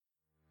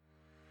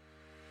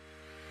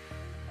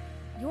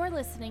You're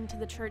listening to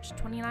the Church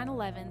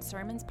 2911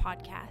 Sermons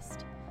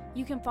Podcast.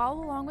 You can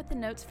follow along with the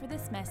notes for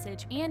this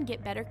message and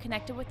get better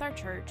connected with our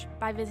church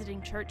by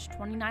visiting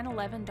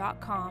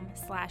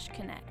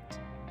church2911.com/connect.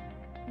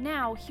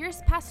 Now,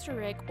 here's Pastor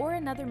Rick or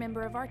another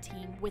member of our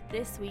team with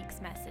this week's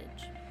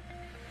message.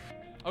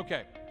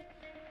 Okay,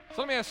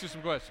 so let me ask you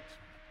some questions.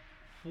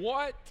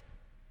 What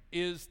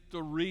is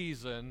the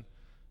reason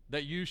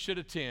that you should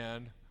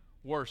attend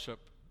worship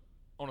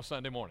on a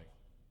Sunday morning?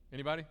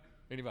 Anybody?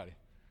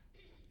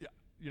 Yeah,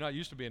 you're not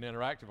used to being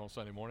interactive on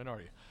Sunday morning, are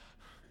you?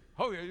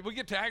 Oh, we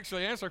get to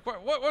actually answer a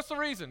question. What's the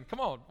reason? Come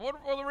on, what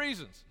are the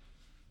reasons?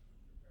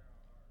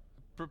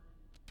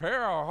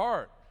 Prepare our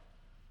heart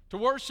to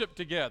worship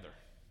together.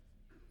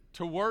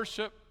 To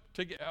worship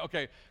together.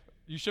 Okay,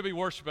 you should be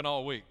worshiping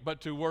all week,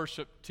 but to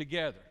worship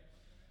together.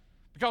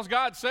 Because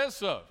God says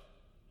so.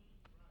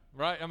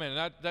 Right? I mean,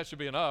 that should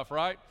be enough,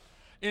 right?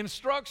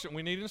 Instruction.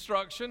 We need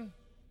instruction.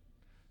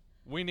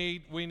 We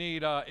need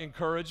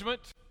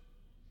encouragement.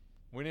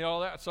 We need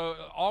all that. So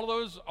all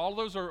of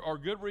those are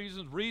good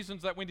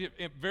reasons that we need,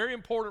 very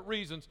important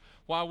reasons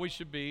why we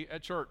should be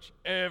at church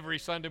every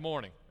Sunday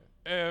morning.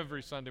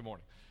 Every Sunday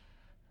morning.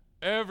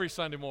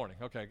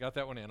 Okay, got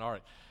that one in. All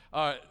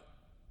right.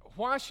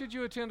 Why should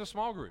you attend a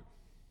small group?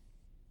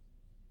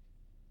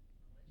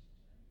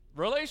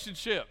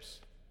 Relationships.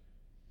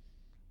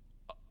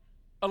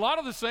 A lot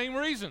of the same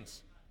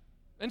reasons.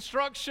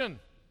 Instruction.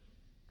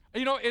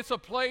 You know, it's a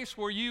place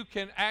where you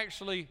can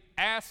actually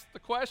ask the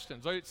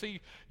questions. See,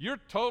 you're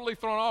totally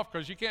thrown off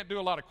because you can't do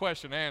a lot of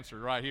question and answer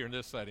right here in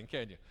this setting,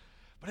 can you?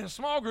 But in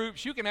small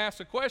groups, you can ask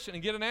a question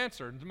and get an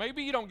answer. And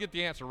maybe you don't get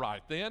the answer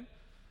right then,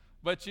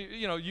 but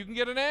you can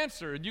get an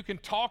answer and you can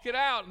talk it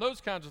out and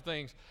those kinds of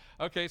things.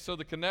 Okay, so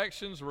the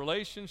connections,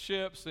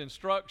 relationships, the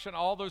instruction,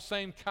 all those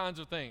same kinds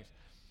of things.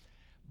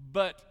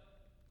 But,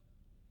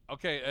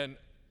 okay, and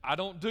I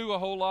don't do a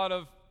whole lot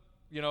of,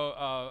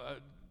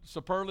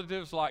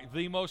 superlatives like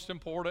the most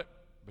important,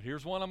 but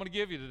here's one I'm going to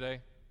give you today.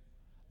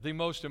 The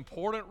most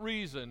important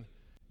reason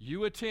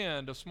you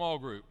attend a small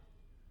group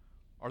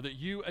or that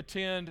you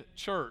attend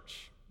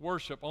church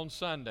worship on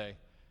Sunday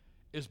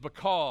is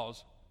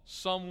because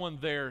someone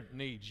there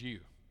needs you.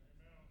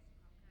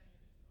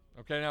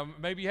 Okay, now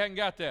maybe you hadn't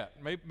got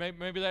that.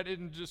 Maybe that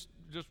didn't just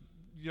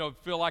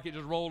feel like it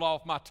just rolled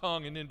off my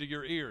tongue and into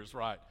your ears,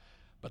 right?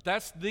 But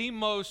that's the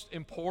most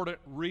important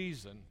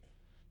reason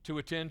to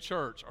attend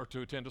church or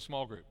to attend a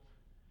small group,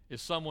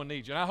 is someone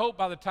needs you. And I hope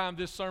by the time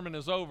this sermon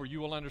is over, you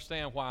will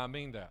understand why I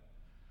mean that.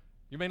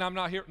 You mean I'm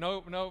not here?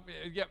 No.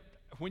 Yeah.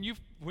 When you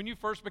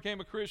first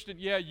became a Christian,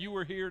 yeah, you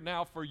were here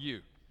now for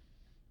you.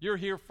 You're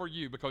here for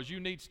you because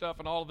you need stuff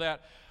and all of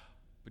that.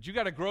 But you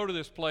got to grow to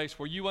this place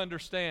where you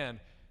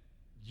understand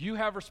you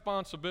have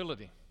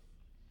responsibility.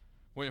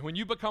 When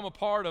you become a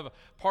part of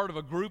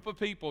a group of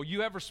people,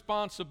 you have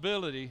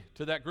responsibility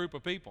to that group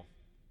of people.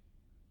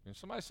 Can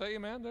somebody say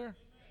amen there?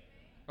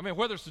 I mean,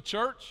 whether it's a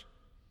church,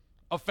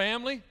 a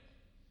family,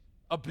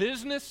 a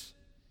business,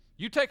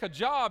 you take a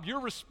job, you're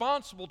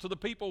responsible to the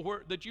people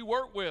that you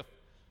work with.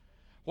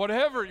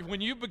 Whatever, when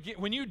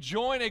you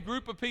join a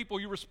group of people,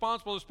 you're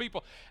responsible to those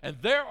people. And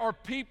there are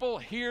people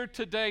here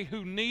today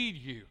who need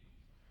you.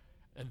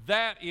 And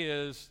that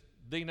is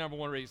the number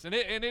one reason.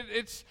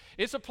 It's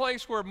a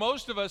place where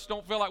most of us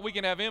don't feel like we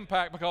can have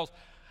impact because,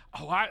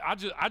 I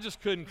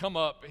just couldn't come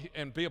up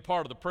and be a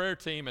part of the prayer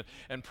team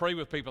and pray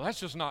with people.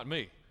 That's just not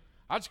me.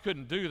 I just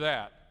couldn't do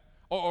that.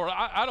 Or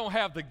I don't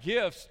have the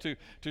gifts to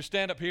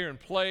stand up here and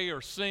play or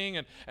sing,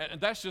 and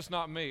that's just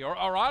not me.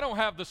 Or I don't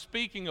have the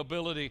speaking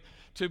ability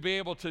to be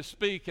able to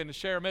speak and to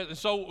share a message.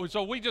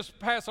 So we just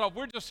pass it off.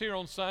 We're just here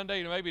on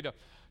Sunday, maybe to,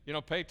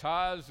 pay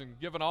tithes and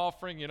give an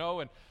offering,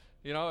 and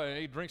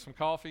drink some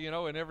coffee,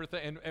 and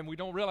everything. And we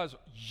don't realize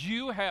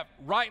you have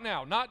right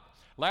now, not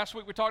last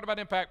week we talked about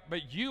impact,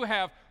 but you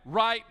have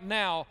right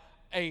now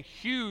a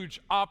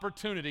huge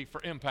opportunity for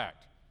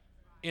impact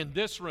in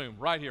this room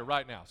right here,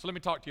 right now. So let me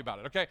talk to you about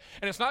it, okay?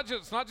 And it's not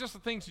just the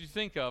things you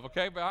think of,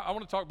 okay? But I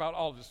want to talk about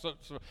all of this. So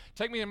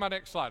take me to my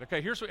next slide,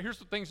 okay? Here's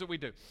the things that we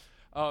do.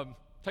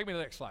 Take me to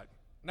the next slide.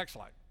 Next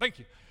slide. Thank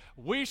you.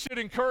 We should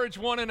encourage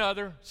one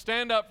another,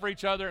 stand up for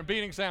each other, and be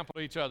an example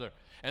to each other.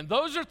 And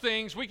those are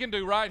things we can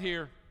do right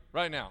here,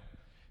 right now.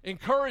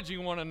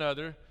 Encouraging one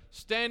another,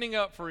 standing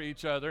up for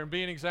each other, and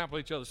being an example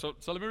to each other. So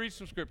let me read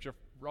some scripture.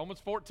 Romans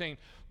 14.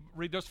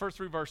 Read those first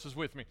three verses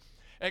with me.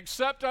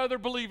 Accept other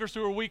believers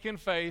who are weak in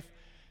faith,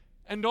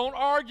 and don't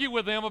argue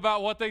with them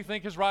about what they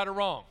think is right or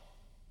wrong.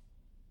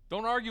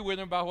 Don't argue with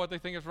them about what they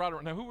think is right or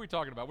wrong. Now, who are we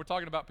talking about? We're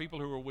talking about people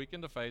who are weak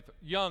in the faith,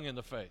 young in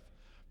the faith,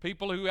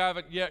 people who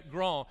haven't yet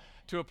grown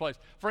to a place.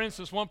 For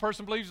instance, one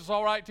person believes it's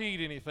all right to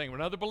eat anything.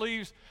 Another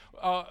believer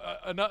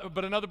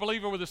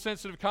with a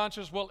sensitive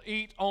conscience will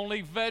eat only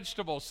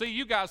vegetables. See,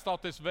 you guys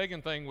thought this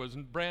vegan thing was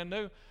brand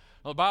new.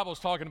 Well, the Bible's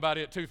talking about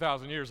it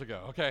 2,000 years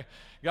ago, okay?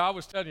 God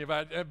was telling you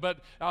about it. But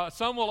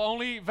some will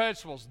only eat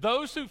vegetables.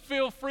 Those who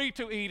feel free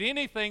to eat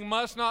anything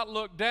must not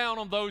look down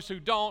on those who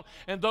don't,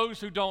 and those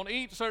who don't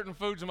eat certain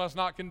foods must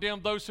not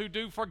condemn those who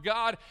do, for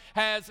God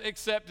has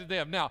accepted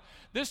them. Now,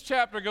 this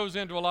chapter goes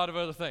into a lot of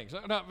other things.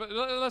 Now,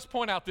 let's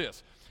point out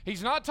this.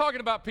 He's not talking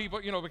about people,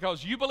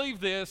 because you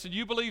believe this and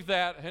you believe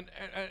that,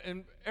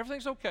 and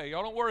everything's okay.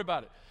 Y'all don't worry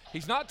about it.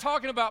 He's not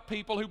talking about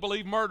people who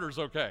believe murder's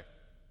okay,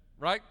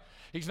 right?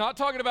 He's not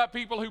talking about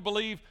people who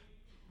believe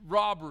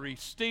robbery,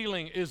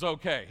 stealing is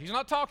okay. He's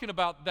not talking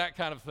about that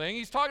kind of thing.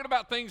 He's talking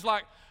about things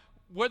like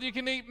whether you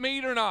can eat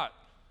meat or not.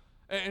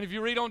 And if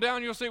you read on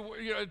down, you'll see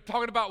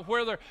talking about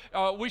whether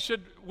we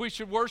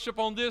should worship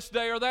on this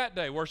day or that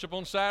day, worship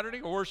on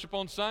Saturday or worship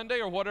on Sunday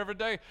or whatever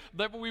day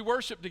that we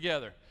worship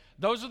together.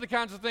 Those are the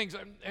kinds of things.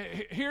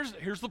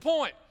 Here's the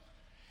point: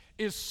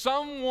 is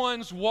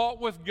someone's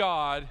walk with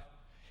God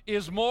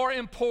is more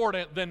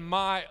important than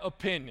my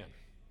opinion.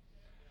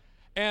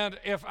 And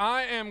if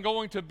I am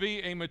going to be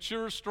a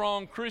mature,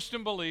 strong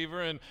Christian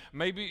believer, and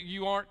maybe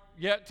you aren't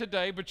yet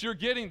today, but you're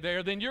getting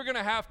there, then you're going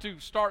to have to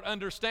start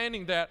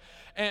understanding that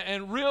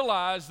and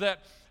realize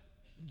that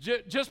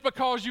just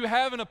because you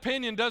have an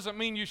opinion doesn't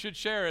mean you should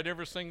share it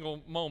every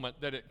single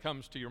moment that it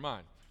comes to your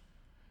mind.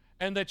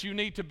 And that you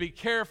need to be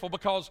careful,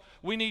 because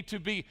we need to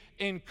be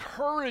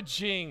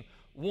encouraging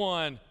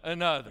one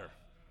another.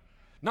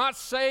 Not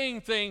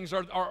saying things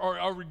or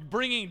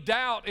bringing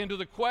doubt into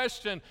the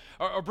question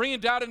or bringing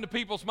doubt into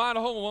people's mind.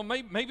 Oh, well,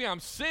 maybe I'm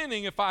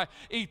sinning if I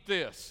eat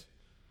this.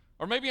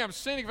 Or maybe I'm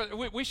sinning.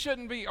 We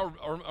shouldn't be,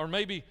 or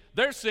maybe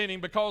they're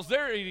sinning because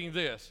they're eating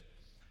this.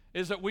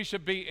 Is that we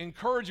should be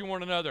encouraging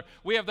one another.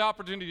 We have the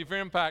opportunity for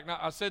impact. Now,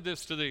 I said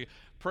this to the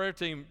prayer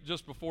team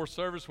just before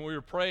service when we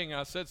were praying, and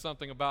I said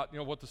something about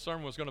what the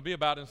sermon was going to be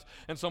about,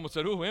 and someone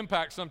said, "Ooh,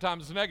 impact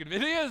sometimes is negative."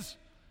 It is,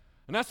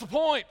 and that's the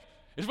point.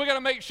 Is we got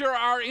to make sure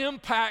our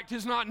impact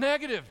is not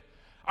negative.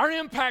 Our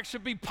impact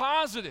should be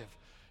positive.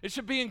 It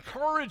should be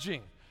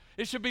encouraging.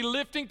 It should be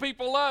lifting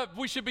people up.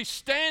 We should be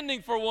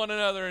standing for one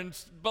another and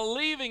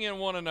believing in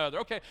one another.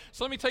 Okay,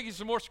 so let me take you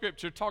some more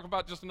scripture, talk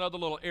about just another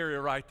little area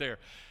right there.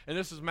 And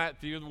this is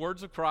Matthew, the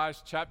words of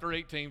Christ, chapter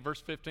 18,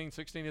 verse 15,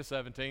 16, and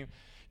 17.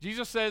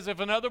 Jesus says, if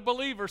another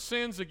believer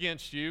sins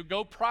against you,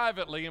 go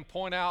privately and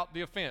point out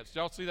the offense.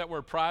 Y'all see that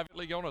word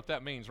privately? Y'all know what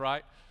that means,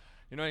 right?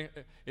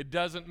 It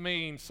doesn't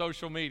mean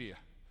social media,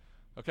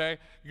 okay?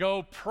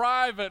 Go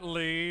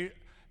privately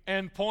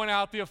and point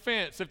out the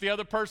offense. If the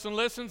other person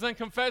listens and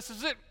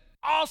confesses it,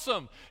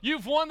 awesome.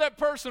 You've won that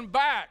person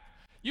back.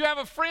 You have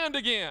a friend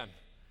again.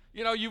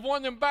 You've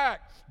won them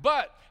back.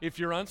 But if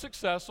you're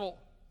unsuccessful,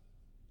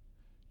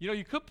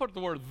 you could put the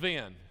word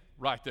then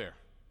right there.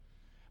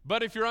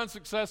 But if you're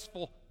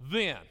unsuccessful,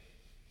 then.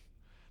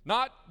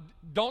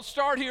 Don't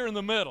start here in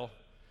the middle.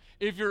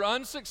 If you're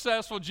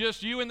unsuccessful,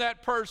 just you and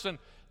that person,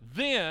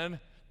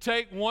 then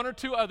take one or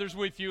two others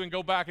with you and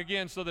go back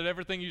again so that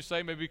everything you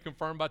say may be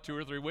confirmed by 2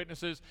 or 3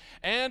 witnesses.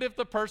 And if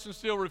the person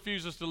still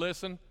refuses to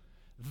listen,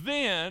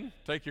 then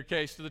take your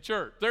case to the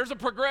church. There's a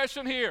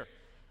progression here.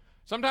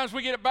 Sometimes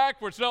we get it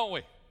backwards, don't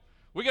we?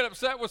 We get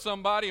upset with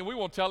somebody and we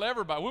won't tell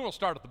everybody. We won't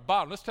start at the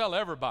bottom. Let's tell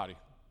everybody.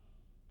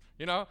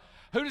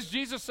 Who does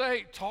Jesus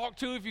say talk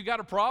to if you got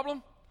a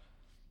problem?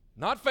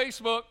 Not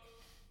Facebook.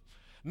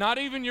 Not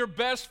even your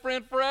best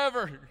friend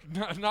forever.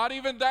 Not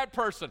even that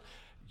person.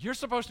 You're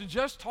supposed to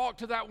just talk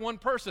to that one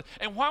person.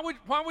 And why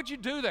would you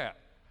do that?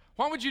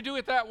 Why would you do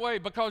it that way?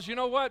 Because you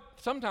know what?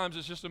 Sometimes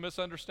it's just a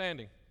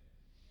misunderstanding.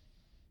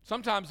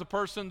 Sometimes the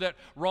person that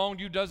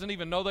wronged you doesn't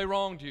even know they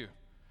wronged you.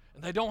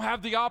 And they don't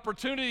have the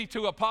opportunity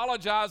to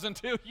apologize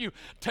until you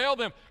tell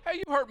them,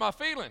 hey, you hurt my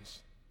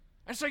feelings.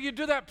 And so you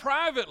do that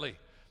privately.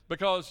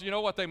 Because you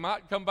know what they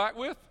might come back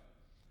with?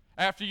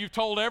 After you've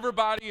told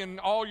everybody and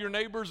all your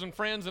neighbors and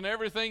friends and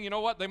everything, you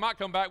know what? They might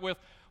come back with,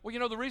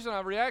 well, the reason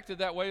I reacted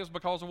that way is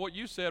because of what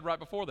you said right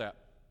before that.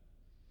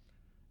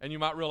 And you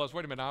might realize,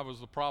 wait a minute, I was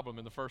the problem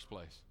in the first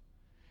place.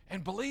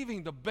 And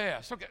believing the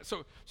best. Okay,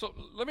 so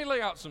let me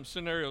lay out some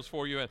scenarios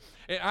for you. And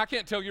I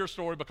can't tell your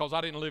story because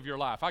I didn't live your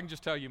life. I can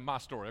just tell you my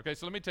story. Okay,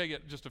 so let me tell you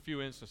just a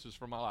few instances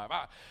from my life.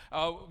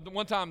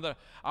 One time that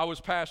I was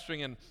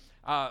pastoring and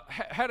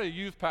had a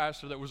youth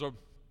pastor that was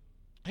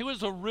he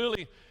was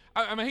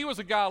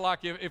a guy like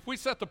if we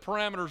set the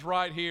parameters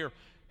right here,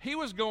 he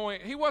wasn't going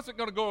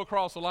to go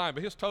across the line,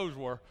 but his toes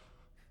were.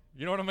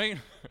 You know what I mean?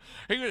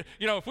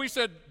 If we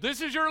said,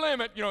 this is your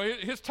limit,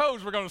 his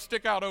toes were going to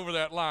stick out over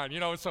that line,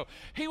 And so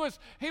he was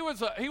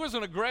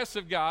an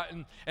aggressive guy.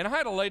 And I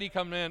had a lady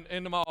come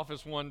into my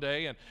office one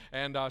day,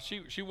 and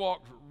she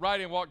walked right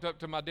in, walked up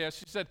to my desk.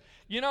 She said,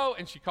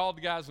 and she called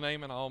the guy's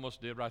name, and I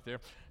almost did right there.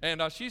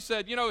 And she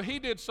said, he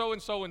did so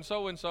and so and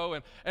so and so.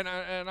 And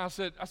I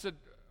said,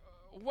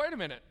 wait a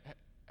minute,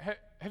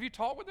 have you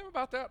talked with him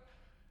about that?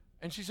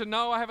 And she said,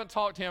 no, I haven't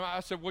talked to him.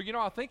 I said, well,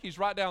 I think he's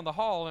right down the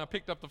hall. And I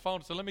picked up the phone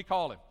and said, let me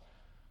call him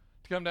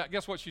to come down.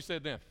 Guess what she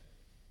said then?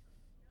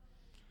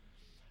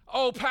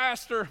 Oh,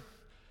 Pastor,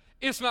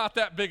 it's not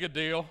that big a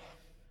deal.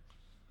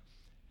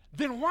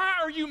 Then why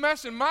are you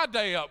messing my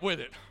day up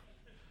with it?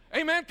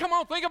 Amen? Come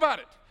on, think about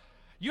it.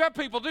 You have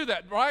people do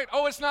that, right?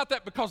 Oh, it's not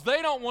that because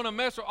they don't want to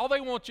mess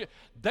with,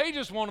 they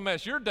just want to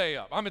mess your day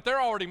up. I mean, they're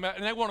already,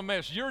 and they want to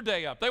mess your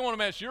day up. They want to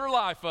mess your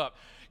life up.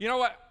 You know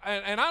what?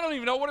 And I don't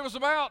even know what it was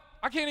about.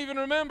 I can't even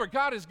remember.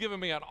 God has given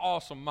me an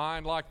awesome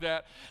mind like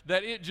that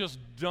it just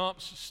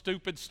dumps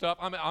stupid stuff.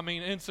 I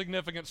mean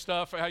insignificant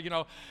stuff,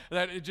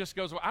 that it just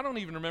goes, I don't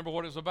even remember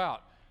what it was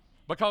about.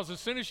 Because as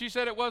soon as she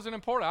said it wasn't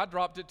important, I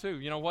dropped it too.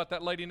 You know what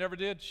that lady never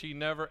did? She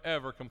never,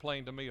 ever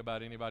complained to me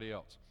about anybody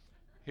else.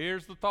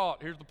 Here's the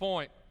thought. Here's the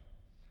point.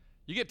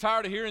 You get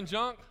tired of hearing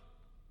junk?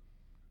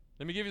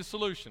 Let me give you the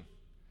solution.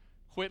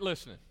 Quit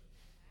listening.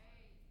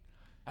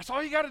 That's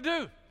all you got to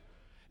do.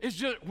 It's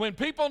just when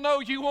people know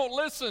you won't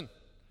listen,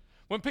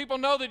 when people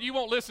know that you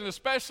won't listen,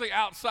 especially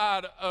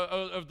outside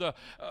of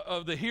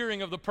the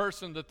hearing of the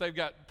person that they've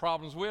got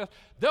problems with,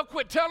 they'll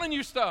quit telling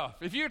you stuff.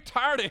 If you're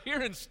tired of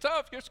hearing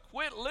stuff, just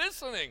quit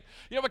listening.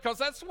 Because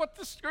that's what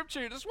the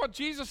scripture, that's what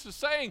Jesus is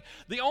saying.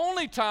 The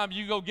only time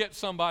you go get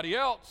somebody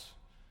else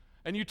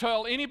and you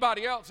tell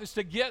anybody else is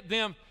to get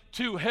them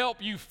to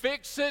help you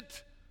fix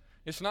it.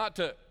 It's not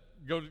to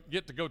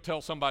go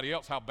tell somebody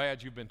else how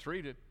bad you've been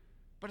treated,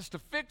 but it's to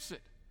fix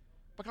it.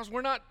 Because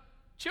we're not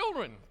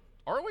children,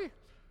 are we?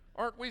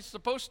 Aren't we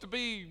supposed to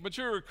be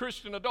mature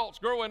Christian adults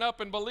growing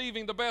up and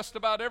believing the best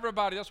about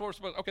everybody? That's what we're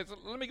supposed to. Okay, so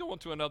let me go on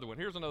to another one.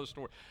 Here's another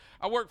story.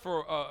 I worked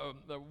for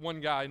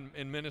one guy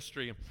in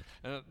ministry,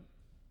 and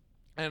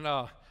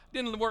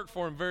didn't work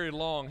for him very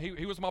long.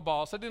 He was my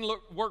boss. I didn't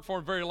work for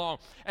him very long.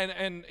 And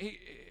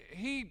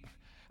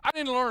I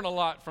didn't learn a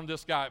lot from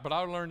this guy, but I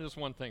learned this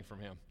one thing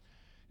from him.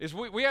 Is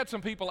we had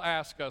some people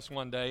ask us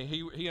one day,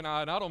 he and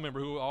I don't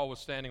remember who all was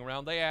standing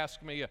around, they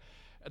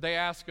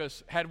asked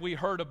us, had we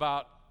heard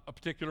about a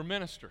particular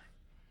minister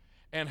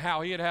and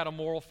how he had a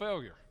moral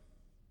failure.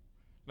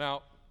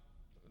 Now,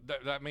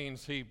 that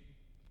means he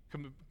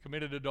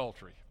committed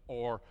adultery,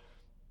 or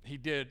he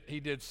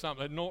did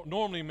something that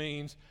normally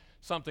means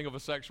something of a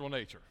sexual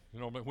nature.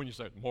 When you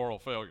say moral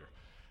failure.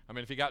 I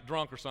mean, if he got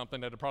drunk or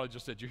something, they'd have probably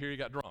just said, you hear he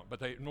got drunk.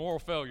 But moral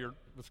failure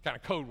was kind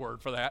of code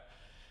word for that.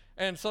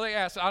 And so they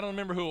asked, I don't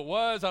remember who it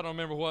was. I don't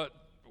remember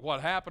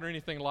what happened or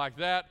anything like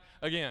that.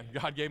 Again,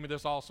 God gave me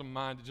this awesome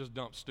mind to just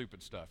dump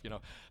stupid stuff.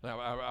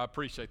 I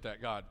appreciate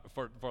that, God,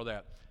 for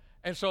that.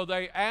 And so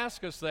they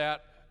asked us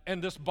that,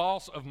 and this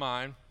boss of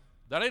mine,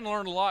 that I didn't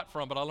learn a lot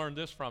from, but I learned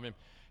this from him.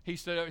 He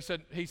said,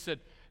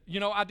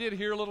 I did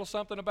hear a little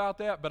something about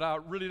that, but I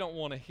really don't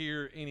want to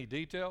hear any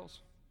details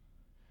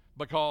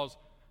because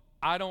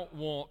I don't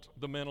want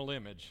the mental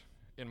image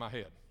in my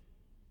head.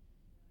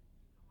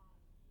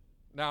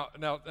 Now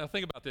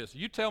think about this.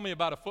 You tell me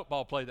about a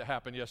football play that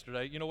happened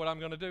yesterday. You know what I'm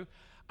going to do?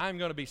 I'm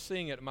going to be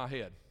seeing it in my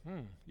head.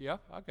 Yeah,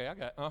 okay, I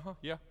got it.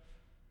 Yeah.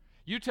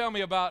 You tell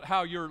me about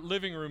how your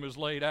living room is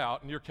laid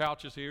out and your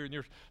couch is here and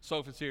your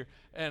sofa's here,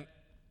 and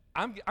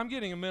I'm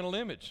getting a mental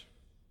image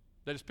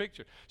that is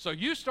pictured. So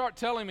you start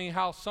telling me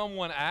how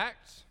someone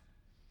acts,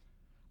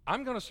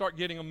 I'm going to start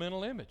getting a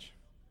mental image.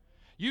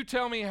 You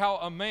tell me how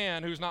a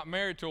man who's not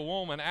married to a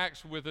woman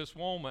acts with this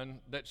woman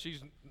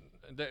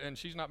and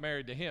she's not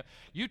married to him.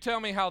 You tell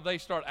me how they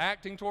start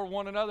acting toward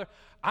one another,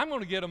 I'm going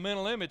to get a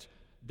mental image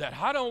that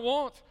I don't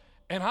want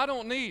and I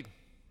don't need.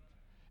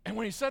 And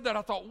when he said that,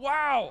 I thought,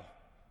 wow,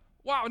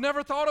 I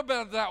never thought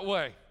about it that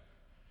way.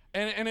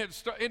 And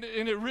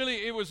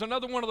it was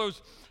another one of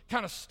those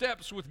kind of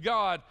steps with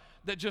God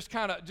that just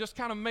kind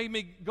of made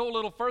me go a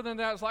little further than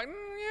that. It's like,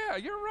 yeah,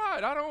 you're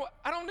right.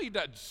 I don't need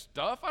that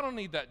stuff. I don't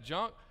need that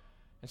junk.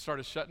 And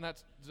started shutting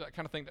that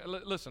kind of thing.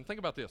 Listen, think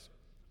about this.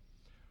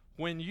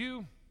 When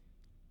you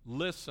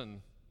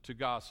listen to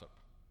gossip,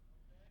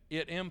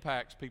 it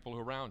impacts people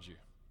around you.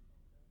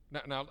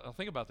 Now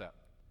think about that.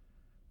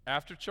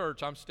 After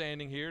church, I'm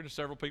standing here, and there's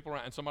several people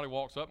around, and somebody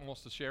walks up and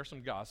wants to share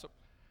some gossip.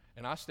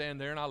 And I stand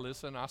there and I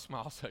listen and I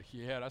smile and say,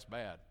 yeah, that's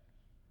bad.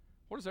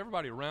 What does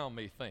everybody around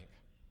me think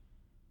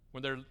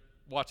when they're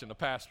watching the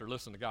pastor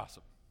listen to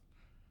gossip?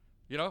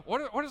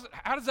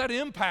 How does that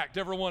impact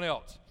everyone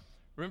else?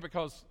 Remember,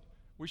 because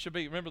we should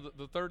be,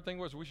 the third thing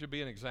was we should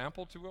be an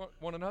example to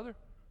one another.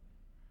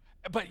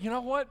 But you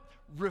know what?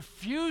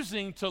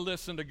 Refusing to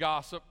listen to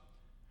gossip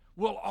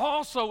will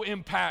also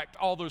impact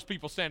all those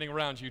people standing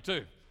around you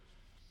too.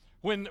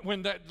 When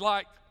that,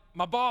 like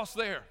my boss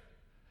there,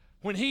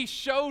 when he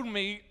showed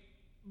me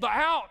the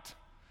out,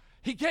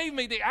 he gave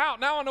me the out.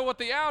 Now I know what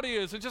the out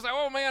is. And just like,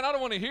 oh man, I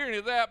don't want to hear any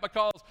of that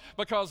because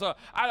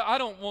I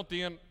don't want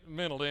the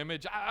mental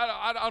image.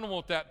 I don't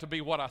want that to be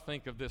what I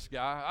think of this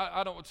guy.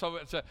 I don't. So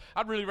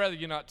I'd really rather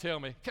you not tell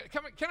me.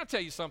 Can I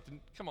tell you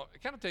something? Come on,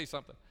 can I tell you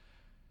something?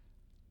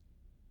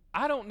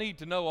 I don't need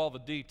to know all the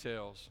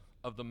details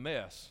of the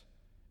mess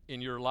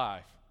in your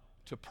life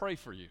to pray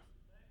for you.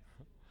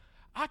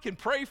 I can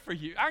pray for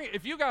you.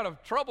 If you got a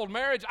troubled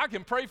marriage, I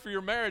can pray for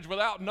your marriage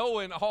without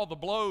knowing all the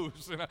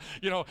blows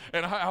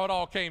and how it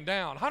all came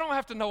down. I don't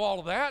have to know all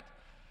of that.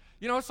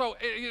 So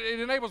it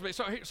enables me.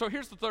 So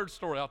here's the third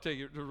story I'll tell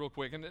you real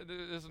quick. And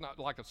this is not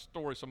like a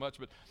story so much,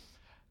 but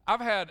I've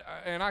had,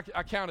 and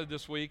I counted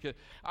this week,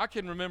 I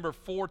can remember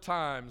 4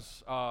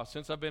 times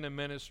since I've been in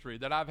ministry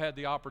that I've had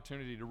the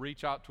opportunity to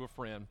reach out to a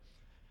friend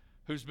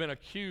who's been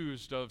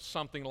accused of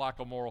something like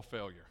a moral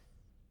failure.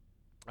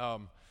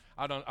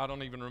 I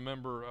don't even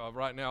remember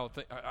right now.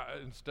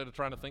 Instead of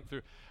trying to think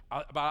through,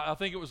 I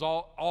think it was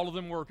all of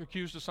them were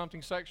accused of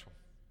something sexual.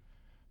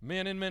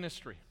 Men in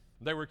ministry,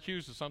 they were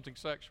accused of something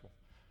sexual,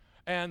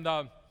 and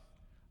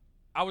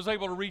I was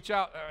able to reach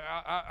out.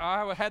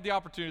 I had the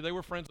opportunity. They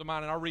were friends of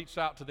mine, and I reached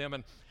out to them,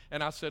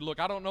 and I said, look,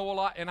 I don't know a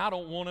lot, and I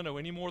don't want to know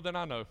any more than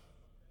I know.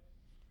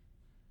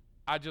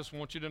 I just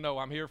want you to know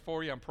I'm here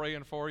for you. I'm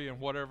praying for you, and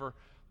whatever.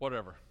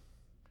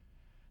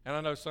 And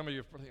I know some of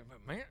you are thinking,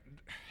 man,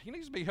 he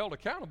needs to be held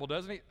accountable,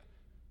 doesn't he?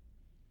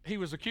 He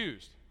was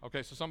accused.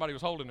 Okay, so somebody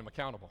was holding him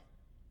accountable.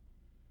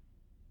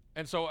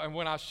 And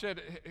when I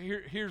said,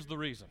 here's the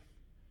reason,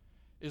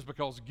 is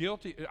because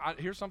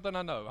here's something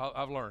I know,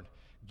 I've learned.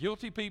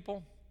 Guilty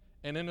people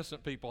and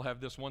innocent people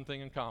have this one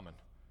thing in common.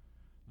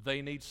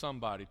 They need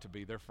somebody to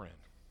be their friend.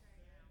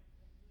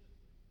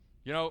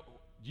 You know,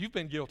 you've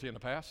been guilty in the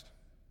past,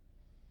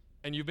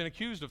 and you've been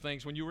accused of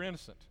things when you were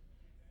innocent.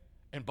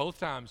 And both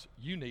times,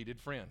 you needed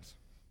friends.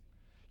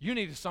 You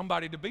needed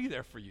somebody to be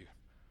there for you.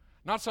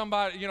 Not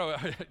somebody,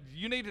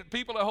 you needed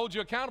people to hold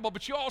you accountable,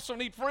 but you also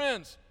need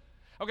friends.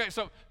 Okay,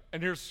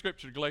 and here's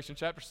scripture, Galatians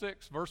chapter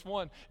 6, verse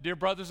 1. Dear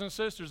brothers and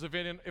sisters,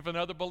 if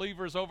another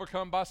believer is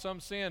overcome by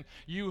some sin,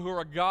 you who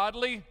are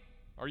godly,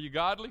 are you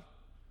godly?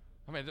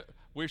 I mean,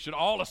 we should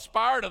all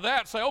aspire to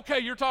that. Say, okay,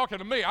 you're talking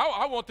to me.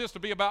 I want this to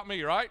be about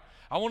me, right?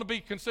 I want to be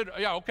considered,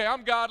 okay,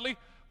 I'm godly.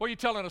 What are you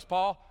telling us,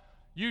 Paul?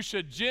 You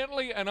should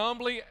gently and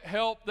humbly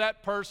help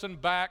that person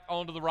back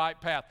onto the right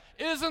path.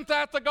 Isn't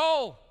that the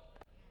goal?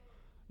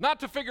 Not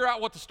to figure out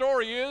what the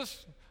story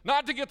is,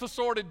 not to get the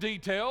sordid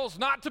details,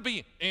 not to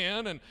be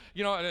in. And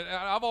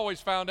I've always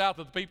found out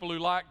that the people who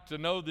like to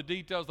know the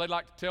details, they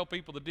like to tell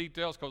people the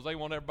details because they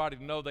want everybody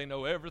to know they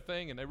know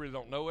everything, and they really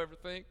don't know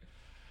everything.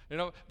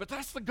 But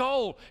that's the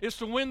goal, is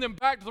to win them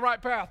back to the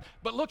right path.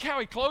 But look how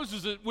he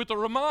closes it with a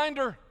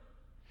reminder.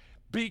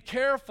 Be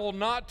careful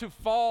not to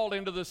fall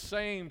into the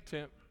same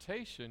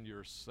temptation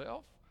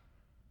yourself.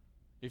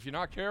 If you're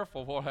not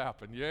careful, what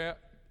happened? Yeah,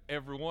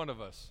 every one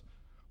of us,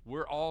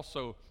 we're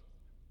also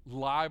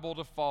liable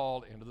to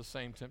fall into the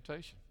same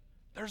temptation.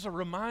 There's a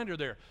reminder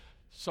there.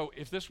 So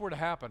if this were to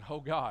happen, oh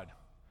God,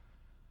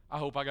 I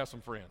hope I got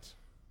some friends.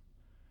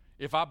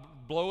 If I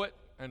blow it,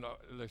 and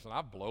listen,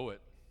 I blow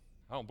it.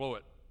 I don't blow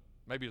it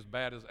maybe as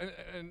bad as,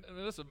 and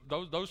listen,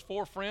 those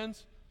 4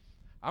 friends,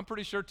 I'm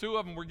pretty sure 2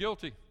 of them were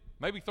guilty,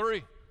 maybe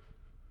 3,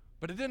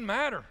 but it didn't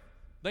matter.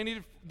 They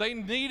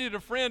needed a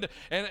friend,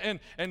 and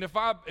if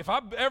I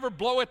ever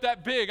blow it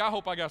that big, I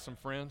hope I got some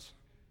friends.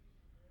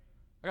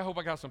 I hope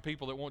I got some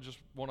people that won't just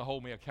want to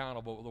hold me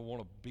accountable, but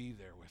want to be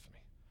there with me.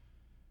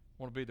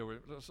 Want to be there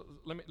with me. So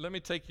let me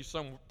take you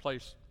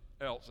someplace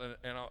else,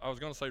 and I was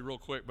going to say real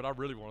quick, but I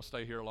really want to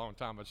stay here a long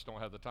time. I just don't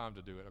have the time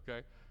to do it.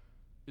 Okay,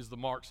 is the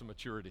marks of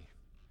maturity,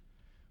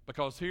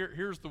 because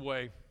here's the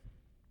way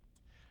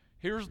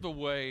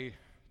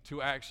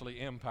to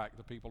actually impact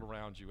the people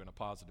around you in a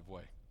positive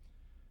way.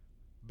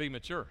 Be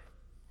mature.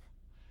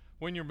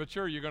 When you're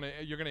mature, you're going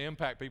to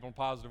impact people in a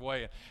positive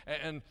way.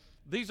 And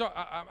these are,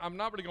 I'm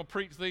not really going to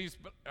preach these,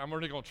 but I'm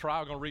really going to try.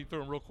 I'm going to read through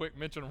them real quick,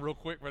 mention them real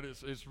quick, but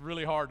it's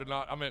really hard to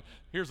not.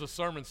 Here's a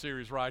sermon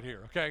series right here,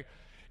 okay?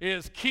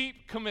 Is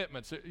keep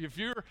commitments. If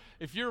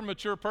you're a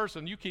mature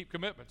person, you keep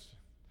commitments.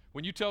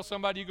 When you tell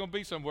somebody you're going to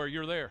be somewhere,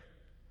 you're there.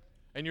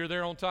 And you're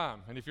there on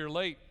time. And if you're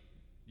late,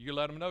 you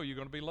let them know you're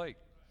going to be late.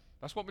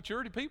 That's what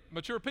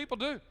mature people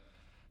do.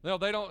 No,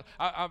 they don't.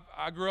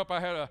 I grew up. I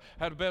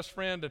had a best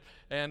friend,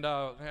 and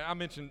I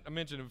mentioned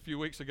him a few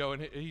weeks ago,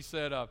 and he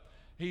said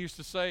he used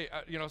to say,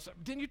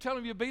 didn't you tell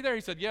him you'd be there?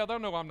 He said, yeah, they'll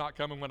know I'm not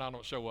coming when I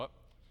don't show up.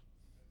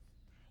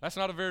 That's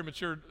not a very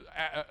mature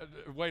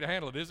way to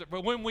handle it, is it?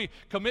 But when we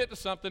commit to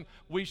something,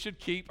 we should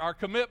keep our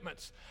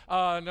commitments.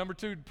 Number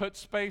 2, put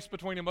space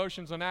between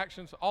emotions and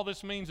actions. All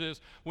this means is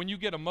when you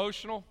get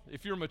emotional,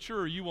 if you're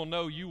mature, you will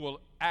know you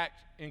will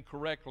act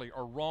incorrectly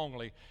or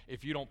wrongly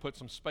if you don't put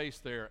some space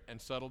there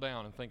and settle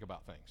down and think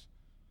about things.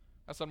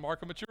 That's a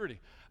mark of maturity.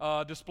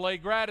 Display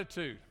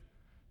gratitude.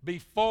 Be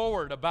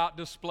forward about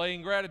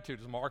displaying gratitude.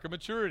 It's a mark of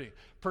maturity.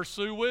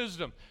 Pursue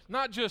wisdom.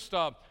 Not just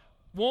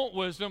want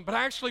wisdom, but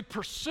actually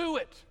pursue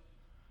it.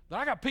 That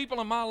I got people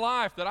in my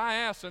life that I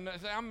ask, and they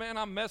say, man,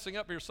 I'm messing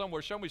up here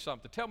somewhere. Show me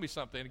something. Tell me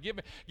something. And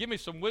give me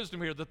some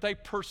wisdom here. That they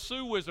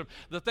pursue wisdom.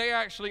 That they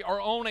actually are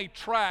on a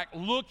track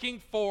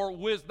looking for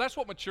wisdom. That's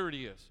what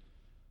maturity is.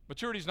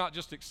 Maturity is not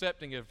just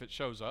accepting it if it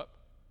shows up.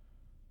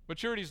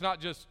 Maturity is not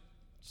just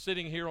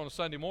sitting here on a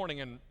Sunday morning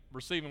and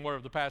receiving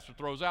whatever the pastor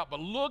throws out, but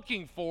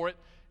looking for it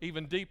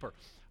even deeper.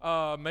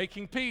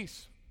 Making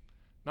peace.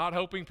 Not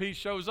hoping peace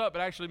shows up,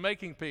 but actually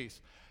making peace.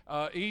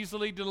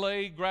 Easily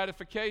delay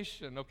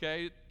gratification,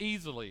 okay?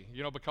 Easily,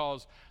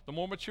 because the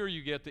more mature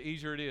you get, the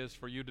easier it is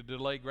for you to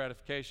delay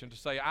gratification, to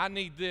say, I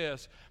need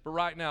this, but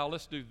right now,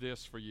 let's do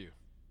this for you.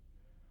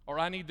 Or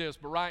I need this,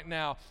 but right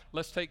now,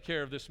 let's take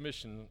care of this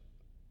mission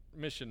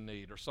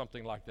need or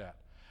something like that.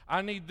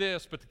 I need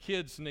this, but the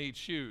kids need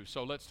shoes,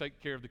 so let's take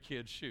care of the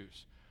kids'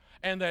 shoes.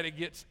 And that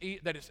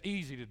that it's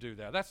easy to do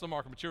that. That's the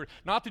mark of maturity.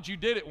 Not that you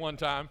did it one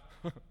time.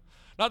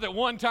 Not that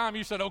one time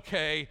you said,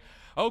 okay,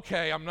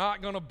 I'm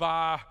not going to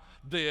buy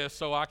this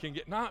so I can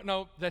get,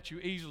 no, that you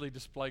easily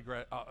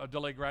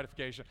delay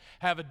gratification.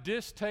 Have a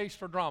distaste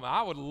for drama.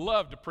 I would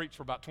love to preach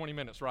for about 20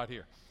 minutes right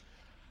here.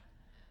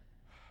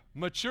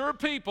 Mature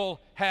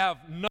people have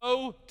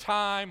no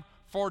time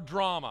for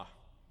drama.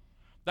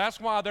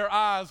 That's why their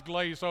eyes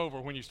glaze over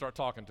when you start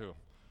talking to them.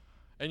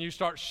 And you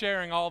start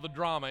sharing all the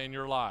drama in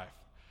your life.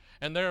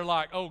 And they're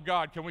like, oh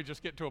God, can we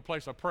just get to a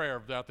place of prayer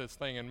about this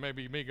thing and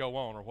maybe me go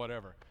on or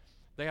whatever.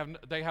 They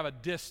have a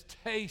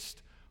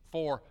distaste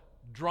for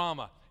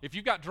drama. If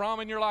you've got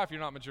drama in your life, you're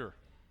not mature.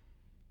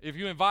 If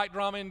you invite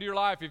drama into your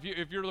life, if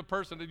you're the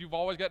person that you've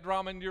always got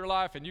drama into your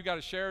life and you got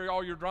to share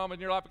all your drama in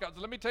your life, because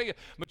let me tell you,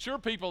 mature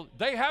people,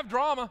 they have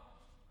drama.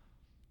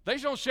 They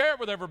just don't share it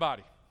with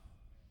everybody.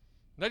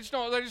 They just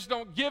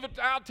don't give it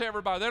out to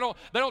everybody.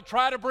 They don't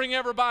try to bring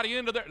everybody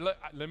into their.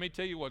 Let me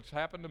tell you what's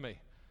happened to me.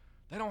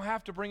 They don't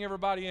have to bring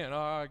everybody in. Oh,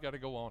 I got to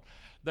go on.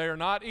 They are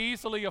not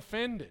easily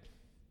offended.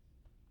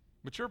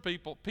 Mature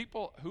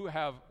people who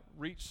have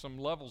reached some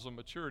levels of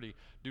maturity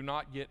do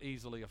not get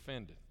easily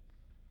offended.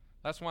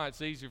 That's why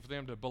it's easy for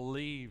them to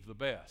believe the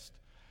best.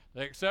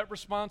 They accept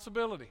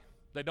responsibility.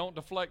 They don't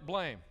deflect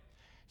blame.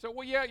 So,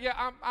 well,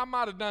 yeah, I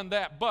might have done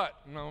that, but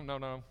no.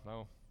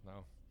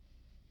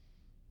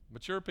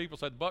 Mature people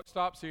said, the buck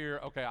stops here.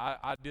 Okay,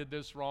 I did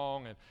this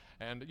wrong.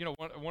 And you know,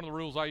 one of the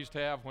rules I used to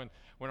have when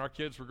our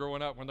kids were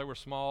growing up, when they were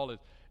small,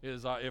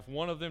 is if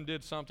one of them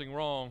did something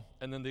wrong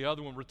and then the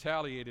other one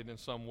retaliated in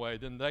some way,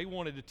 then they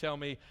wanted to tell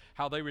me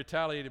how they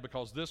retaliated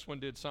because this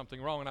one did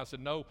something wrong. And I said,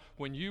 no,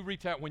 when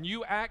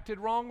you acted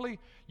wrongly,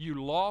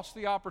 you lost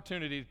the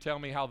opportunity to tell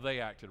me how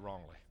they acted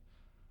wrongly.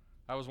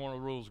 That was one of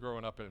the rules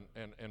growing up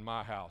in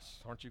my house.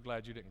 Aren't you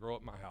glad you didn't grow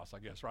up in my house, I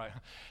guess, right?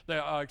 They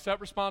accept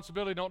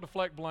responsibility, don't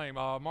deflect blame.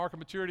 Mark of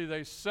maturity,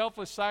 they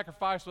selfless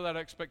sacrifice without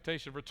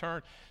expectation of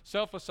return.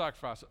 Selfless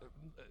sacrifice.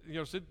 You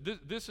know,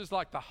 this is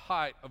like the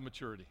height of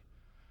maturity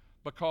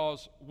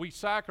because we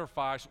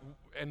sacrifice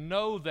and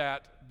know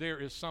that there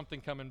is something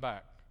coming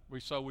back. We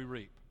sow, we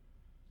reap.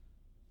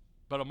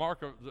 But a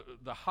mark of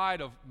the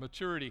height of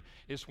maturity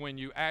is when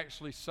you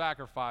actually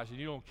sacrifice and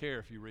you don't care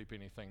if you reap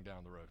anything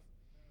down the road.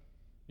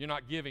 You're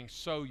not giving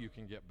so you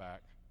can get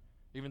back,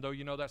 even though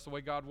you know that's the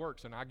way God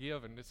works. And I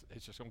give, and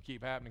it's just going to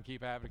keep happening.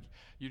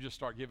 You just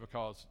start giving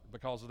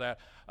because of that.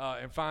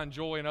 And find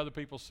joy in other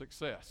people's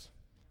success,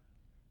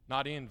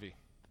 not envy.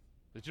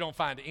 That you don't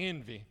find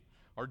envy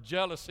or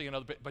jealousy in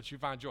other people, but you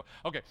find joy.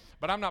 Okay,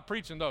 but I'm not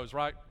preaching those,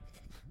 right?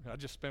 I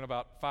just spent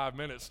about 5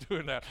 minutes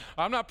doing that.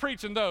 I'm not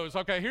preaching those.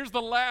 Okay, here's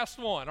the last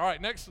one. All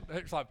right, next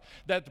slide.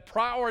 That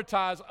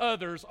prioritize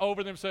others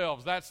over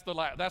themselves. That's the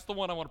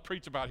one I want to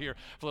preach about here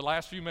for the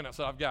last few minutes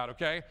that I've got,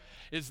 okay?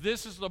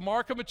 This is the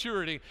mark of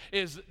maturity,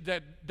 is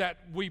that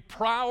we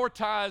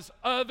prioritize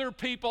other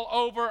people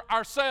over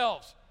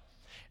ourselves.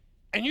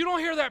 And you don't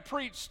hear that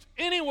preached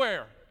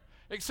anywhere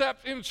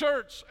except in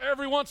church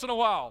every once in a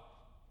while,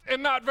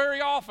 and not very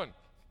often.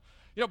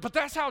 You know, but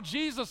that's how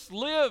Jesus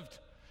lived.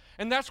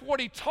 And that's what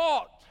he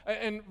taught.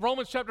 In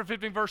Romans chapter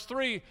 15, verse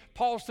 3,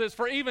 Paul says,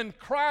 for even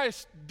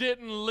Christ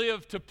didn't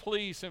live to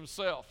please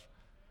himself.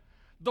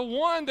 The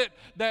one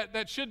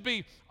that should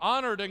be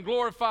honored and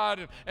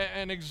glorified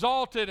and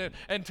exalted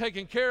and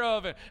taken care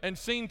of and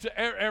seen to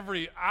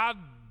every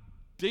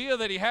idea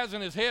that he has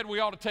in his head we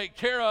ought to take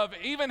care of,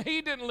 even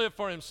he didn't live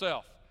for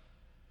himself.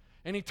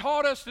 And he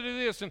taught us to do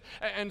this.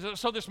 And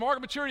so this mark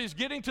of maturity is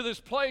getting to this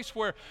place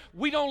where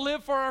we don't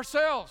live for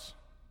ourselves.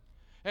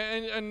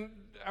 And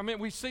I mean,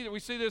 we see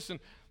this, and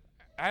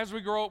as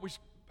we grow up,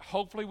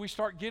 hopefully we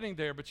start getting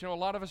there. But, you know, a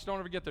lot of us don't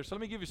ever get there. So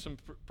let me give you some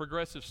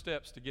progressive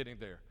steps to getting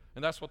there.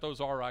 And that's what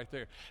those are right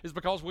there. Is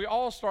because we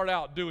all start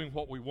out doing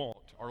what we want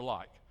or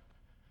like.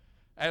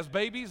 As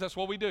babies, that's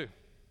what we do.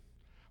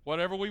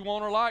 Whatever we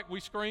want or like, we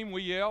scream,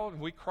 we yell, and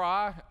we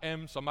cry,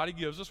 and somebody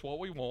gives us what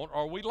we want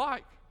or we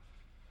like.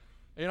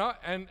 You know,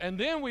 and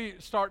then we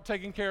start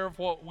taking care of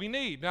what we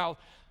need. Now,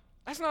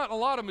 that's not a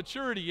lot of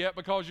maturity yet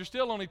because you're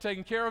still only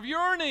taking care of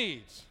your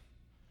needs.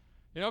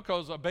 You know,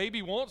 because a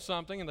baby wants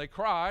something and they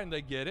cry and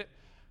they get it.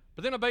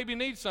 But then a baby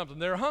needs something.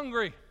 They're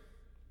hungry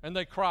and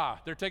they cry.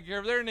 They're taking care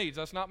of their needs.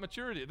 That's not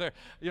maturity.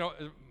 You know,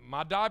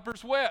 my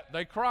diaper's wet.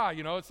 They cry.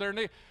 You know, it's their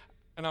need.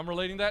 And I'm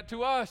relating that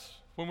to us.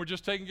 When we're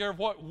just taking care of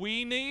what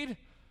we need,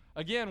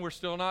 again, we're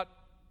still not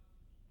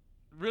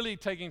really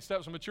taking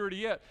steps of maturity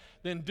yet.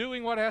 Then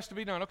doing what has to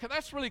be done. Okay,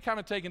 that's really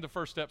kind of taking the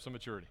first steps of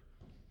maturity.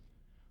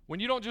 When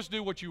you don't just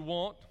do what you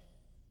want,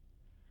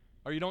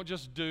 or you don't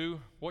just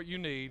do what you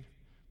need,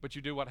 but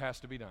you do what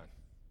has to be done.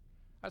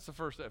 That's the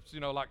first step.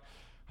 You know, like,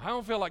 I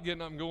don't feel like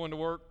getting up and going to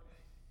work,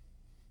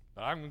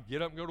 but I'm going to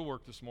get up and go to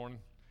work this morning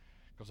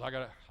because I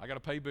gotta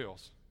pay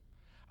bills.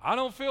 I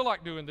don't feel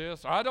like doing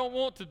this, or I don't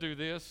want to do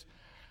this,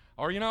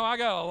 or, you know, I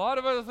got a lot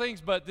of other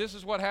things, but this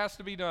is what has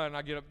to be done.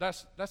 I get up.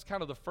 That's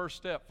kind of the first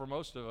step for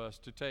most of us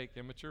to take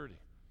in maturity.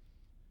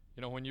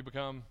 You know, when you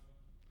become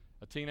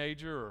a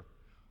teenager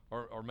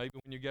or maybe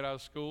when you get out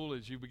of school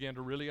as you begin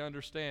to really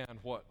understand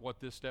what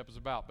this step is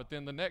about. But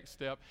then the next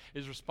step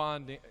is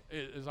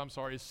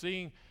is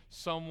seeing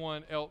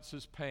someone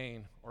else's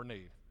pain or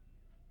need.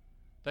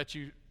 That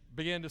you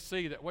begin to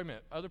see that, wait a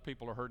minute, other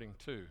people are hurting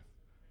too.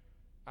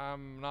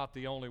 I'm not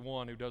the only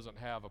one who doesn't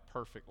have a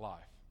perfect life.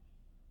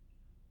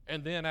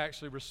 And then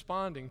actually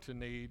responding to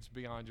needs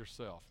beyond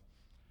yourself.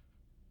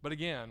 But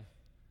again,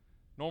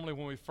 normally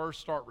when we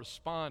first start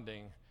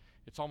responding,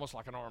 it's almost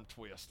like an arm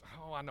twist.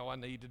 Oh, I know I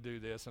need to do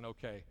this, and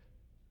okay.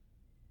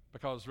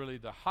 Because really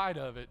the height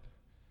of it,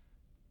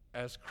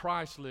 as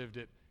Christ lived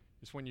it,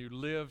 is when you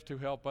live to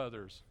help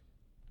others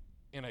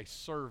in a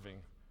serving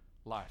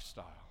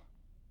lifestyle.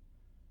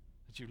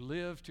 That you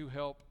live to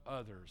help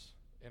others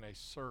in a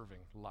serving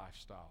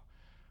lifestyle.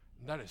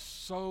 And that is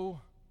so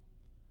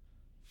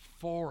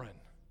foreign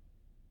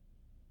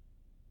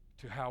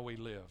to how we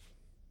live,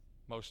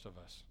 most of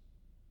us,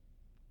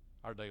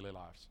 our daily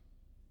lives.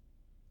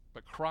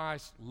 But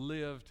Christ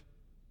lived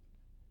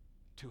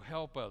to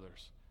help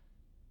others,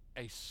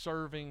 a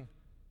serving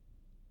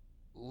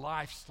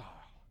lifestyle.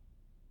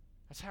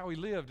 That's how he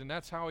lived, and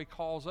that's how he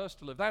calls us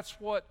to live. That's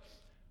what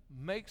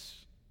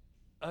makes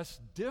us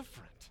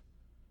different.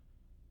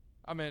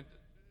 I mean,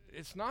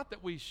 it's not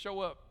that we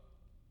show up,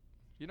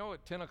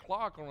 at 10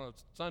 o'clock on a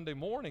Sunday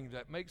morning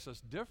that makes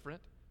us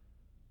different.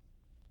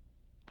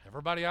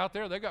 Everybody out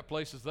there, they got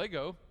places they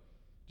go,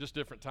 just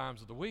different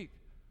times of the week.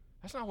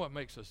 That's not what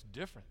makes us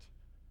different.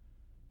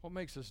 What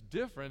makes us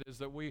different is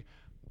that we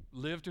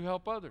live to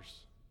help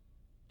others,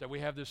 that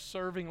we have this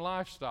serving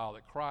lifestyle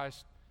that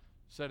Christ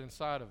set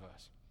inside of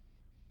us.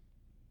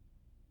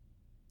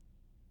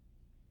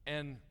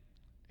 And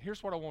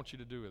here's what I want you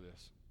to do with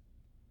this.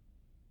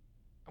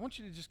 I want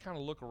you to just kind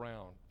of look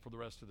around for the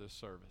rest of this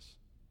service.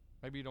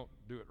 Maybe you don't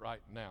do it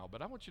right now,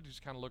 but I want you to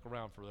just kind of look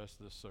around for the rest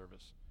of this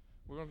service.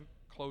 We're going to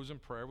close in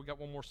prayer. We got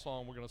one more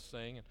song we're going to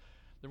sing, and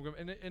then we're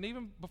going to, and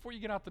even before you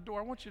get out the door,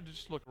 I want you to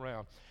just look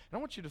around, and I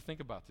want you to think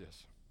about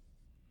this: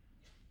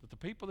 that the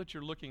people that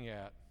you're looking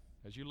at,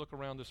 as you look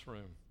around this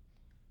room,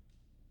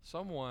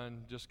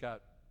 someone just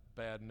got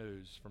bad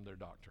news from their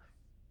doctor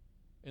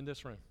in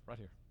this room right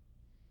here,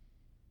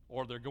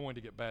 or they're going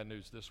to get bad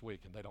news this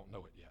week and they don't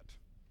know it yet.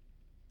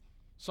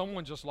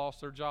 Someone just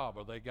lost their job,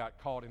 or they got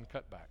caught in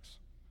cutbacks,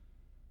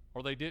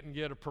 or they didn't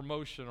get a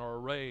promotion or a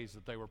raise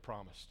that they were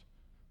promised.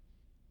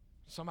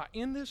 Somebody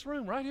in this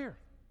room right here,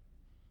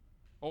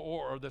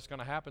 or that's going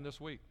to happen this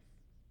week,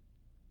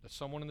 that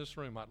someone in this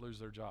room might lose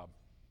their job.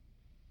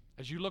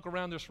 As you look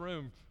around this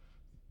room,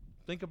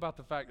 think about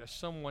the fact that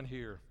someone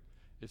here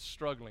is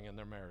struggling in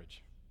their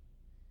marriage.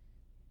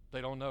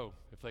 They don't know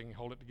if they can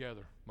hold it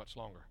together much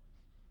longer.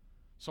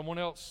 Someone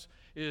else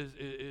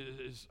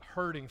is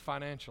hurting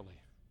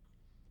financially,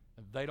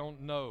 and they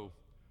don't know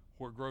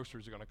where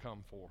groceries are going to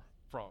come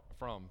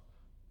from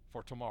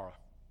for tomorrow.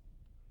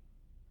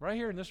 Right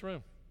here in this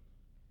room,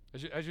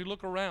 as you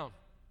look around,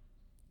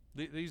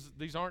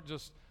 these aren't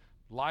just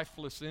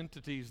lifeless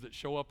entities that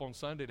show up on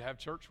Sunday to have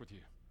church with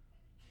you.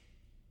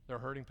 There are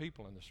hurting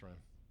people in this room.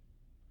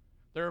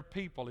 There are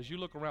people, as you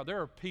look around,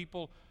 there are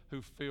people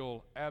who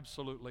feel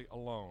absolutely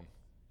alone,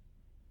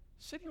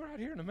 sitting right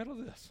here in the middle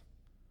of this,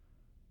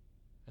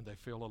 and they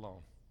feel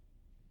alone.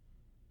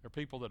 There are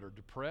people that are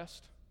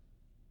depressed,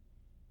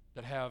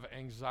 that have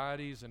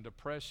anxieties and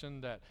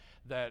depression that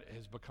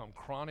has become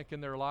chronic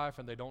in their life,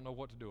 and they don't know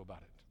what to do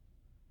about it.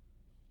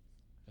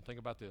 And think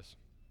about this.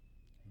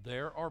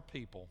 There are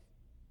people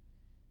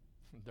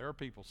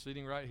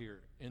sitting right here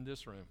in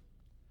this room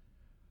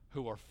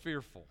who are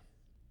fearful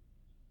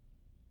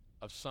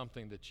of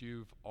something that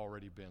you've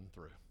already been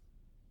through,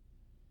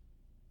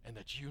 and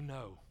that you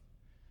know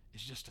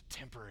is just a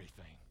temporary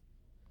thing,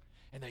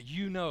 and that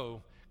you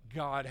know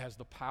God has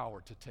the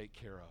power to take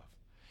care of,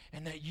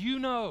 and that you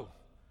know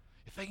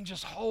if they can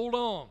just hold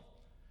on.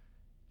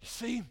 You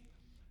see,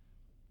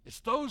 it's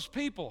those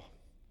people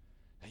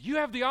that you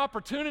have the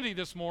opportunity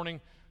this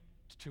morning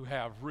to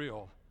have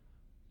real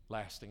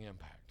lasting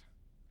impact.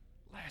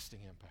 Lasting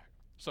impact.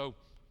 So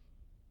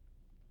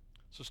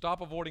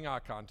stop avoiding eye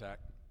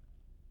contact.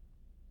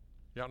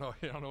 Y'all know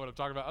what I'm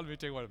talking about? Let me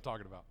tell you what I'm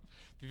talking about.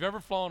 If you've ever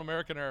flown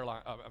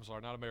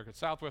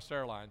Southwest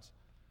Airlines,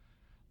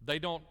 they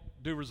don't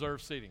do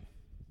reserved seating.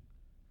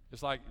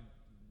 It's like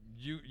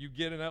you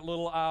get in that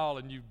little aisle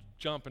and you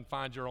jump and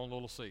find your own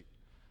little seat.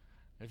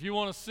 If you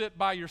want to sit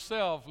by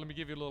yourself, let me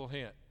give you a little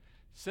hint.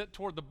 Sit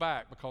toward the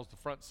back because the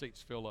front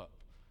seats fill up.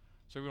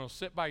 So if you're going to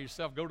sit by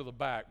yourself, go to the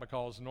back,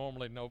 because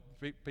normally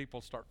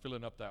people start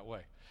filling up that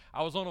way.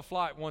 I was on a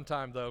flight one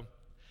time though,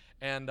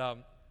 and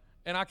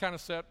I kind of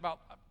sat about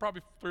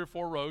probably 3 or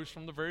 4 rows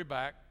from the very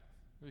back,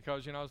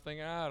 because I was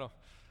thinking, I'd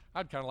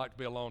kind of like to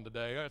be alone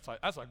today.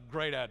 That's a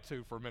great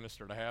attitude for a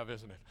minister to have,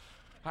 isn't it?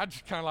 I'd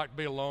just kind of like to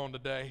be alone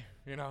today,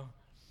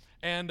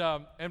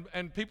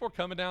 And people are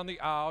coming down the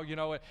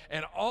aisle,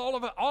 and all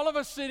of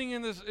us sitting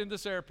in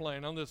this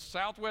airplane, on this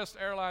Southwest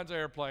Airlines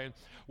airplane,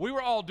 we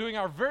were all doing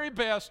our very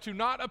best to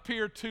not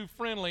appear too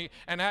friendly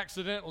and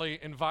accidentally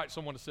invite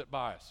someone to sit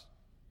by us,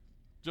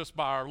 just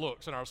by our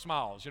looks and our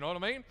smiles. You know what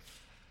I mean?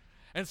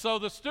 And so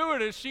the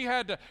stewardess, she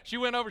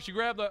went over, she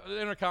grabbed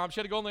the intercom, she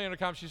had to go on the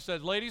intercom. She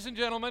said, ladies and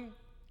gentlemen,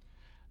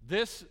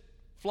 this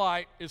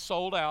flight is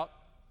sold out.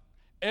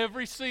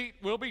 Every seat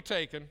will be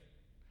taken.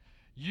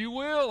 You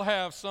will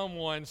have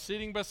someone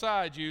sitting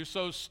beside you,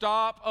 so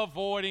stop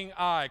avoiding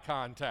eye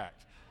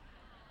contact.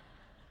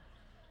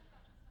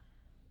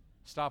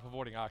 Stop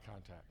avoiding eye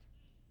contact.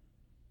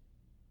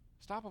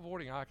 Stop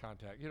avoiding eye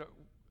contact. You know,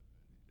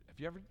 have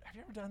you ever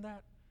done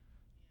that?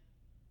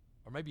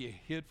 Or maybe you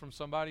hid from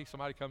somebody.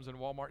 Somebody comes in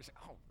Walmart and say,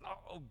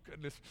 oh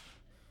goodness.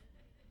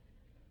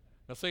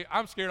 Now see,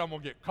 I'm scared I'm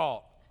gonna get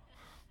caught.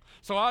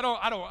 So I don't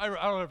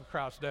ever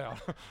crouch down.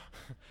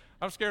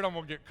 I'm scared I'm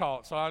gonna get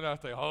caught. So I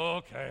think,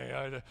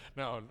 okay.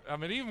 No, I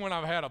mean, even when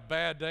I've had a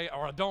bad day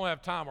or I don't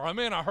have time or I'm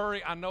in a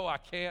hurry, I know I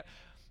can't.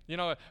 You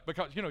know,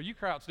 because, you know, you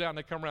crouch down,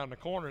 they come around the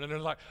corner, and they're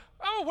like,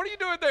 oh, what are you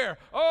doing there?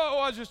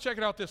 Oh, I was just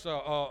checking out this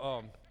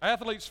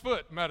athlete's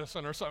foot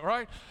medicine or something,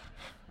 right?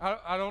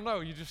 I don't know.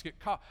 You just get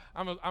caught.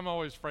 I'm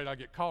always afraid I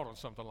get caught on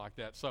something like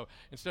that. So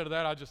instead of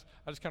that, I just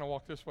kind of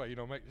walk this way. You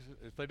know,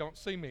 if they don't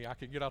see me, I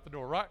can get out the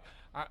door, right?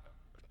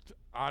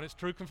 Honest,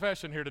 true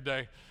confession here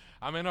today.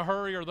 I'm in a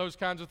hurry or those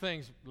kinds of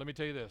things. Let me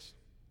tell you this.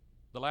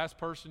 The last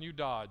person you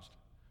dodged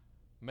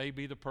may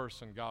be the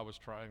person God was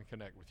trying to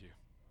connect with you.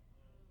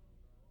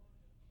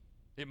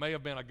 It may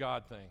have been a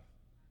God thing.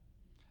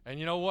 And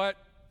you know what?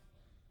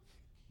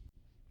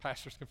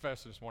 Pastor's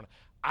confessing this morning.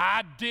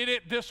 I did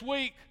it this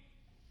week.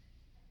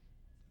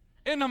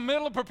 In the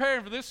middle of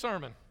preparing for this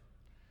sermon.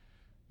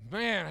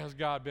 Man, has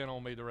God been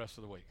on me the rest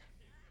of the week.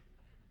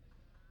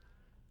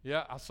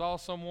 Yeah, I saw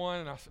someone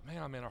and I said,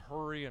 man, I'm in a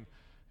hurry. And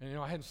you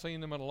know, I hadn't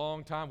seen them in a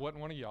long time. Wasn't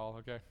one of y'all,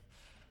 okay?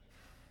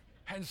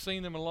 Hadn't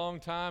seen them in a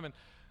long time. And,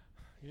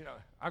 you know,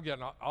 I've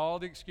gotten all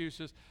the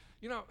excuses.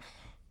 You know,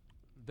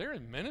 they're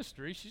in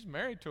ministry. She's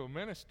married to a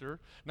minister.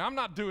 Now, I'm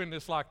not doing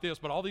this like this,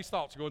 but all these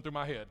thoughts are going through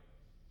my head.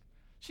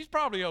 She's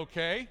probably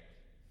okay.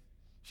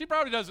 She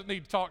probably doesn't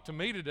need to talk to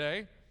me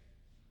today.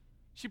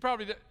 She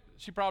probably does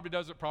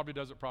it.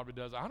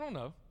 I don't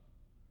know.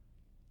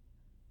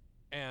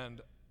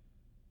 And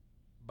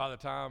by the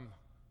time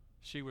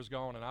she was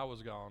gone and I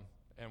was gone,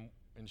 and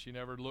she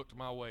never looked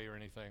my way or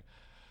anything,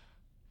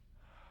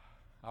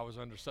 I was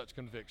under such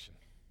conviction.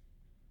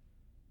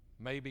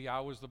 Maybe I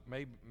was the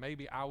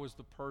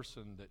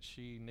person that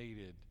she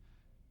needed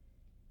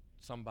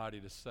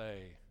somebody to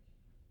say,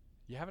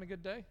 you having a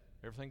good day?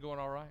 Everything going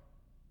all right?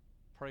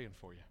 Praying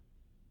for you.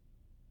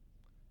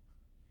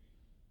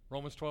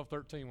 Romans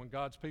 12:13, when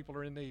God's people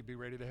are in need, be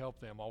ready to help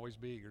them. Always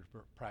be eager to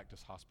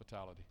practice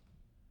hospitality.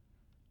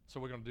 So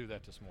we're going to do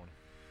that this morning.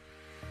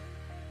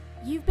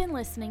 You've been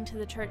listening to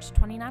the Church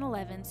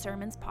 2911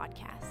 Sermons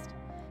podcast.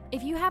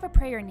 If you have a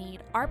prayer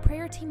need, our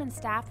prayer team and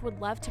staff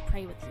would love to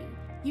pray with you.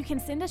 You can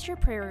send us your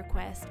prayer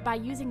request by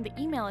using the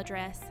email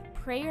address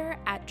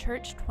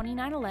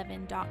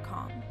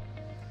prayer@church2911.com.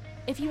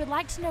 If you would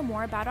like to know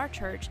more about our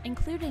church,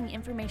 including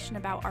information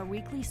about our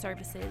weekly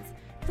services,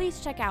 please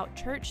check out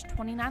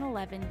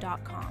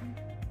church2911.com.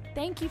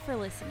 Thank you for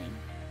listening.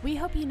 We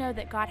hope you know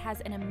that God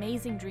has an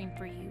amazing dream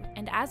for you,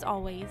 and as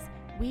always,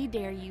 we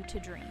dare you to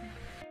dream.